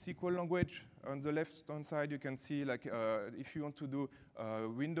SQL language on the left-hand side, you can see like if you want to do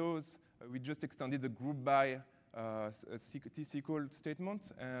Windows, we just extended the group by T-SQL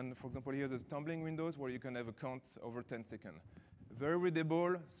statement. And for example, here there's tumbling windows where you can have a count over 10 seconds. Very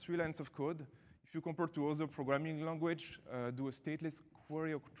readable, 3 lines of code. If you compare to other programming language, do a stateless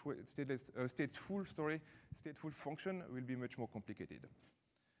query or stateful function will be much more complicated.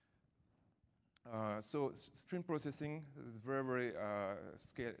 So stream processing is very, very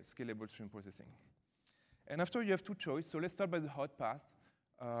scalable stream processing. And after you have 2 choices, so let's start by the hot path.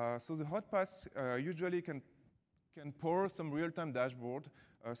 So the hot path usually can can power some real-time dashboard.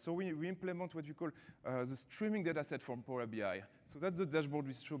 So we implement what we call the streaming data set from Power BI. So that's the dashboard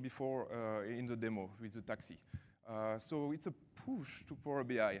we showed before in the demo with the taxi. So it's a push to Power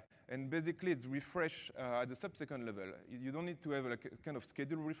BI. And basically, it's refresh at the sub-second level. You don't need to have like a kind of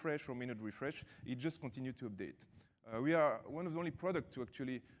schedule refresh or minute refresh. It just continues to update. We are one of the only products to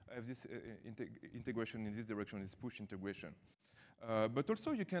actually have this integration in this direction, this push integration. But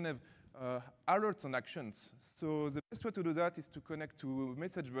also, you can have alerts on actions. So the best way to do that is to connect to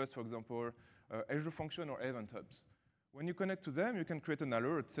message bus, for example, Azure Function or Event Hubs. When you connect to them, you can create an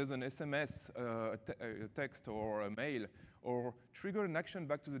alert, says an SMS, a text, or a mail, or trigger an action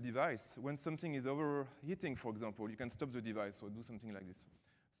back to the device. When something is overheating, for example, you can stop the device or do something like this.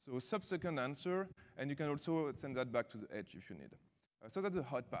 So sub-second answer, and you can also send that back to the edge if you need. So that's a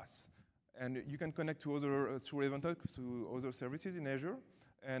hot pass. And you can connect to other, through Event Hub to other services in Azure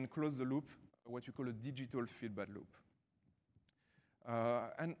and close the loop, what we call a digital feedback loop.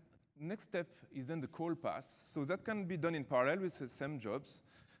 And next step is then the call pass. So that can be done in parallel with the same jobs.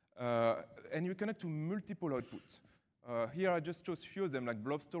 And you connect to multiple outputs. Here I just chose a few of them, like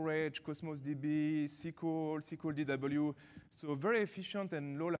blob storage, Cosmos DB, SQL, SQL DW. So very efficient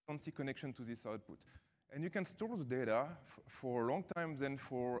and low latency connection to this output. And you can store the data for a long time then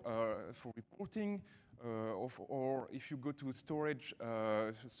for reporting, or if you go to storage,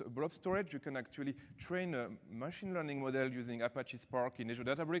 blob storage, you can actually train a machine learning model using Apache Spark in Azure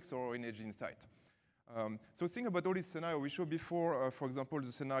Databricks or in Azure Insight. So think about all these scenarios. We showed before, for example,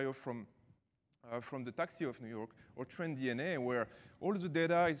 the scenario from the taxi of New York, or Trend DNA, where all the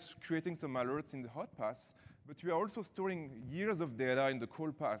data is creating some alerts in the hot pass, but we are also storing years of data in the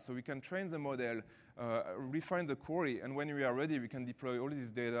cold pass, so we can train the model, refine the query, and when we are ready, we can deploy all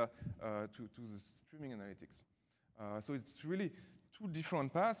this data to the streaming analytics. So it's really two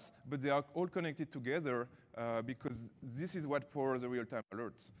different paths, but they are all connected together because this is what powers the real-time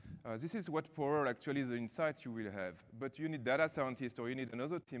alerts. This is what powers actually the insights you will have. But you need data scientists or you need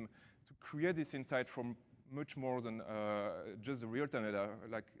another team to create this insight from much more than just the real-time data,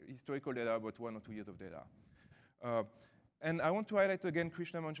 like historical data about 1 or 2 years of data. And I want to highlight again,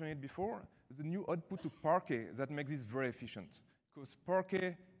 Krishna mentioned it before, the new output to Parquet that makes this very efficient. Because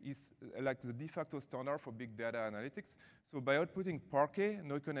Parquet is like the de facto standard for big data analytics. So by outputting Parquet,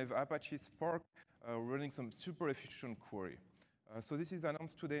 now you can have Apache Spark running some super efficient query. So this is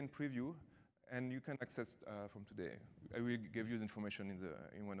announced today in preview, and you can access from today. I will give you the information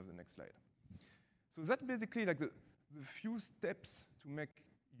in one of the next slides. So that's basically like the few steps to make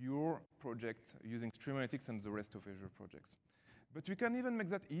your project using Stream Analytics and the rest of Azure projects. But we can even make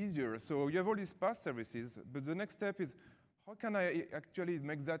that easier. So you have all these PaaS services, but the next step is, how can I actually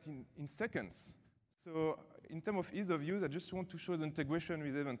make that in seconds? So in terms of ease of use, I just want to show the integration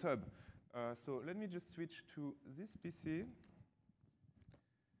with Event Hub. So let me just switch to this PC,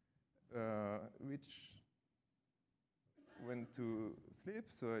 which went to sleep.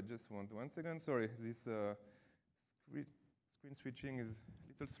 So I just want 1 second. Sorry, this screen switching is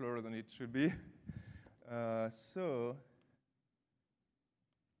a little slower than it should be. So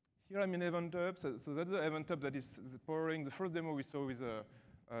here I'm in Event Hub. So that's the Event Hub that is powering the first demo we saw with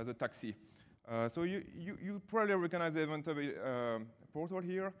the taxi. So you probably recognize the Event Hub portal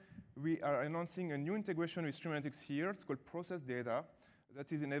here. We are announcing a new integration with Stream Analytics here. It's called Process Data.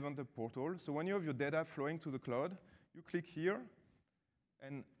 That is in Event Hub portal. So when you have your data flowing to the cloud, you click here,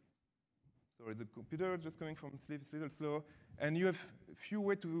 and sorry, the computer just coming from sleep, it's a little slow. And you have a few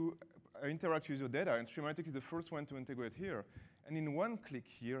ways to interact with your data, and Stream Analytics is the first one to integrate here. And in one click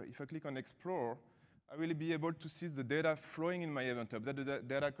here, if I click on Explore, I will be able to see the data flowing in my Event Hub. That's the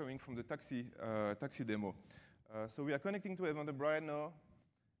data coming from the taxi demo. So we are connecting to Event Hub right now,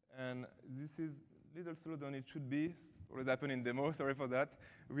 and this is a little slower than it should be. It's always happened in demo, sorry for that.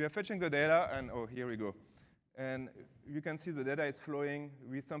 We are fetching the data, and oh, here we go. And you can see the data is flowing.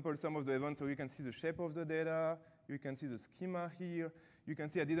 We sampled some of the events, so you can see the shape of the data. You can see the schema here. You can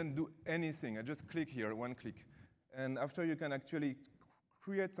see I didn't do anything. I just click here, one click. And after, you can actually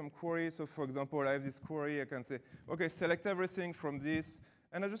create some queries. So for example, I have this query. I can say, OK, select everything from this.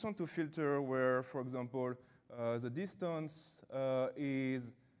 And I just want to filter where, for example, the distance is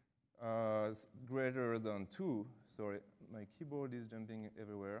greater than 2. Sorry, my keyboard is jumping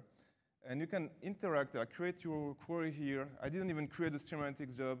everywhere. And you can interact, create your query here. I didn't even create the Stream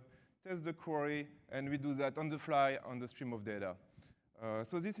Analytics job. Test the query, and we do that on the fly on the stream of data.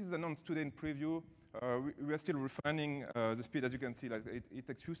 So this is announced today in preview. We are still refining the speed, as you can see. Like it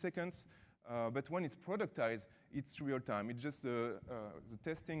takes a few seconds. But when it's productized, it's real time. It's just the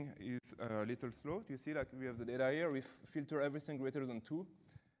testing is a little slow. You see, like we have the data here. We filter everything greater than 2.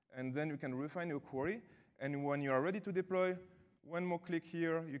 And then you can refine your query. And when you are ready to deploy, one more click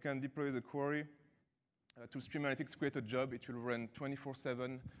here, you can deploy the query to Stream Analytics, create a job. It will run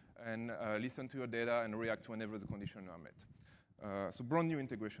 24/7 and listen to your data and react whenever the conditions are met. So brand new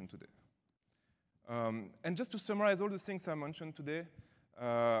integration today. And just to summarize all the things I mentioned today,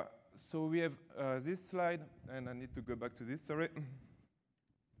 so we have this slide, and I need to go back to this, sorry.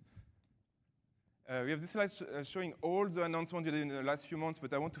 We have this slide showing all the announcements we did in the last few months,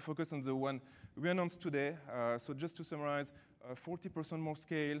 but I want to focus on the one we announced today. So just to summarize, 40% more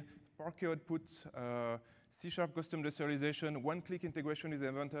scale, Parquet output, C# custom deserialization, one-click integration with the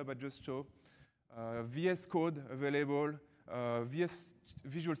Event Hub I just showed, VS Code available, VS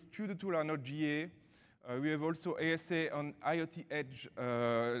Visual Studio Tool are not GA. We have also ASA on IoT Edge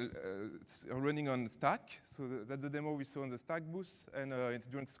running on Stack. So that's the demo we saw on the Stack booth, and it's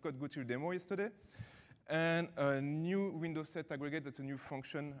during Scott Guthier demo yesterday. And a new Windows set aggregate, that's a new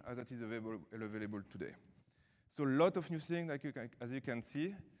function that is available today. So a lot of new things, like as you can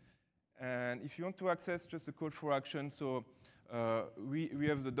see. And if you want to access just a call for action, so we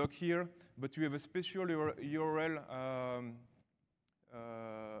have the doc here, but we have a special URL.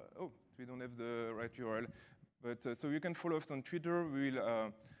 Oh, we don't have the right URL. But so you can follow us on Twitter. We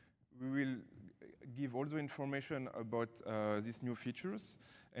will give all the information about these new features.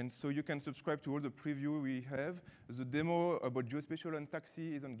 And so you can subscribe to all the preview we have. The demo about geospatial and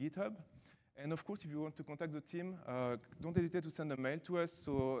taxi is on GitHub. And of course, if you want to contact the team, don't hesitate to send a mail to us.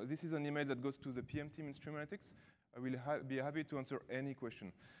 So this is an email that goes to the PM team in Stream Analytics. I will be happy to answer any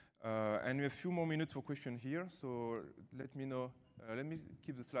question. And we have a few more minutes for questions here. So let me know. Let me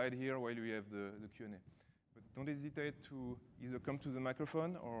keep the slide here while we have the Q&A. But don't hesitate to either come to the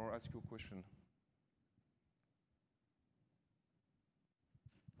microphone or ask your question.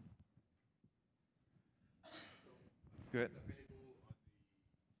 Good.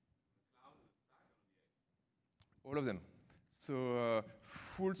 All of them. So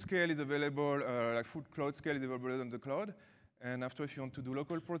full scale is available, like full cloud scale is available on the cloud. And after, if you want to do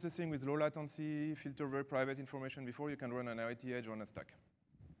local processing with low latency, filter very private information before, you can run an IoT Edge or on a Stack.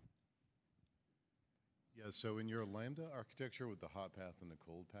 Yeah, so in your Lambda architecture with the hot path and the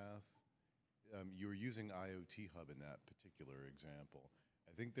cold path, you were using IoT Hub in that particular example.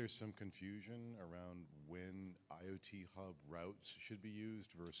 I think there's some confusion around when IoT Hub routes should be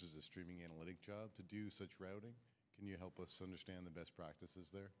used versus a streaming analytic job to do such routing. Can you help us understand the best practices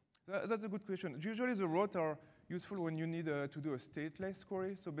there? That's a good question. Usually the routes are useful when you need to do a stateless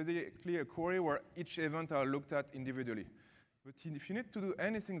query. So basically a query where each event are looked at individually. But if you need to do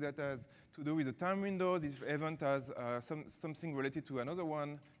anything that has to do with the time windows, if event has something related to another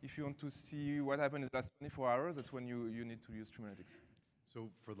one, if you want to see what happened in the last 24 hours, that's when you need to use Stream Analytics. So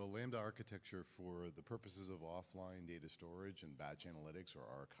for the Lambda architecture, for the purposes of offline data storage and batch analytics or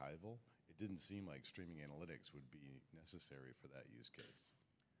archival, it didn't seem like streaming analytics would be necessary for that use case.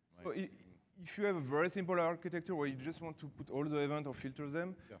 So if you have a very simple architecture where you just want to put all the events or filter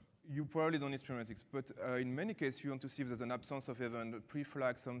them, yeah, you probably don't need Stream Analytics. But in many cases, you want to see if there's an absence of event,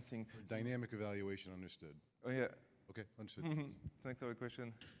 pre-flag something. For dynamic evaluation, understood. Oh, yeah. Okay, understood. Thanks for the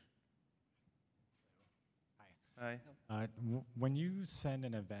question. Hi. When you send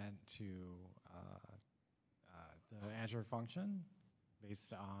an event to the Azure function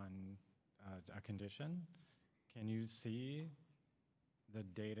based on a condition, can you see the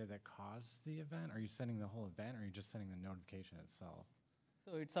data that caused the event? Are you sending the whole event, or are you just sending the notification itself?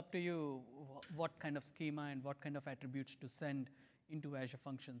 So it's up to you what kind of schema and what kind of attributes to send into Azure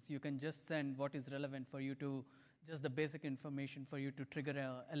Functions. You can just send what is relevant for you to, just the basic information for you to trigger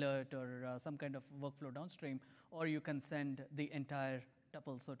an alert or some kind of workflow downstream, or you can send the entire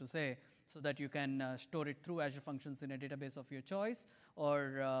tuple, so to say, so that you can store it through Azure Functions in a database of your choice,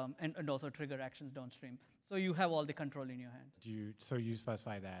 or and also trigger actions downstream. So you have all the control in your hands. So you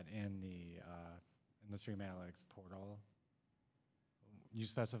specify that in the Stream Analytics portal? You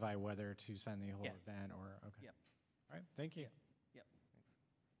specify whether to send the whole event or, okay. Yep. All right, thank you. Yep. Thanks.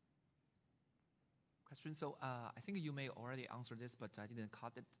 Question. So I think you may already answer this, but I didn't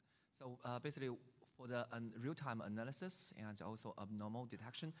cut it. So basically, for the real-time analysis and also abnormal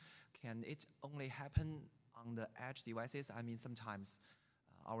detection, can it only happen on the edge devices? I mean, sometimes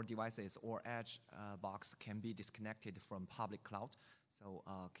our devices or edge box can be disconnected from public cloud. So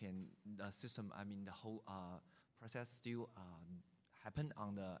can the system, I mean, the whole process still happen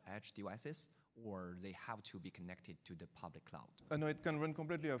on the edge devices, or they have to be connected to the public cloud? No, it can run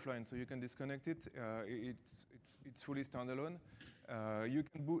completely offline, so you can disconnect it. It's fully standalone. You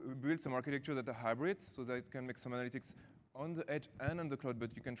can build some architecture that are hybrid, so that it can make some analytics on the edge and on the cloud,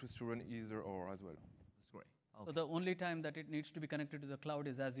 but you can choose to run either or as well. That's great. Okay. So the only time that it needs to be connected to the cloud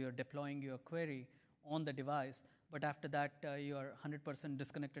is as you're deploying your query on the device, but after that, your 100%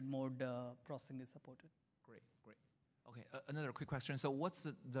 disconnected mode processing is supported. Great, great. Okay, another quick question. So what's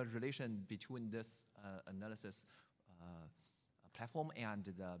the relation between this analysis platform and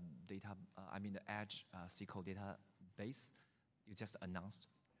the data, the Edge SQL database you just announced?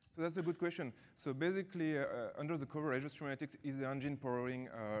 So that's a good question. So basically, under the cover, Azure Stream Analytics is the engine powering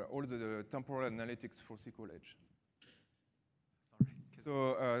all the temporal analytics for SQL Edge.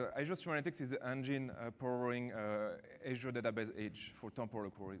 So Azure Stream Analytics is the engine powering Azure Database Edge for temporal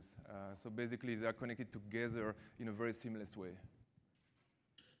queries. So basically, they are connected together in a very seamless way.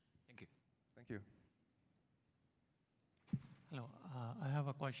 Thank you. Thank you. Hello. I have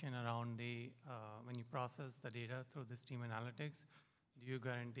a question around when you process the data through the Stream Analytics, do you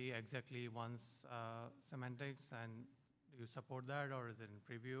guarantee exactly once semantics, and do you support that, or is it in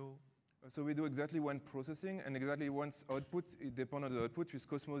preview? So we do exactly one processing and exactly once output. It depends on the output. With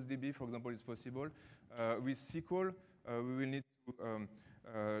Cosmos DB, for example, it's possible. With SQL, we will need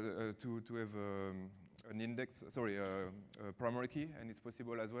to have an index, a primary key, and it's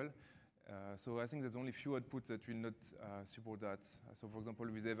possible as well. So I think there's only few outputs that will not support that. So for example,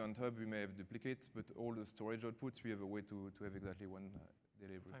 with Event Hub, we may have duplicates, but all the storage outputs, we have a way to have exactly one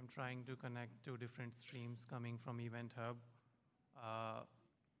delivery. If I'm trying to connect two different streams coming from Event Hub,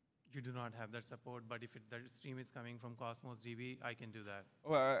 you do not have that support, but if the stream is coming from Cosmos DB, I can do that.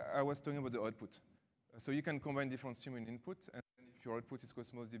 Oh, I was talking about the output. So you can combine different stream in input, and if your output is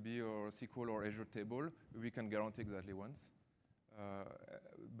Cosmos DB or SQL or Azure Table, we can guarantee exactly once.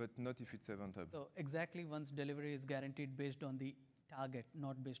 But not if it's Event Hub. So exactly once delivery is guaranteed based on the target,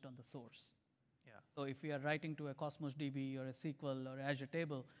 not based on the source. Yeah. So if we are writing to a Cosmos DB or a SQL or Azure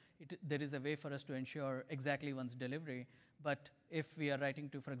Table, there is a way for us to ensure exactly once delivery. But if we are writing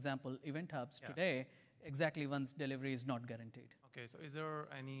to, for example, Event Hubs today, exactly once delivery is not guaranteed. Okay, so is there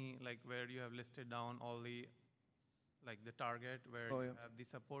any, where you have listed down all the, the target, where you have the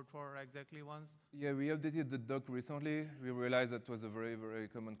support for exactly once? Yeah, we updated the doc recently. We realized that was a very, very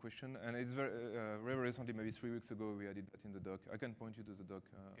common question. And it's very recently, maybe 3 weeks ago, we added that in the doc. I can point you to the doc.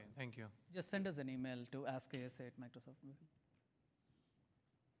 Okay, thank you. Just send us an email to askasa@Microsoft.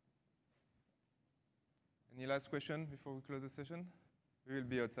 Any last question before we close the session? We will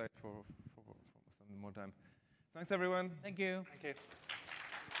be outside for some more time. Thanks, everyone. Thank you. Thank you.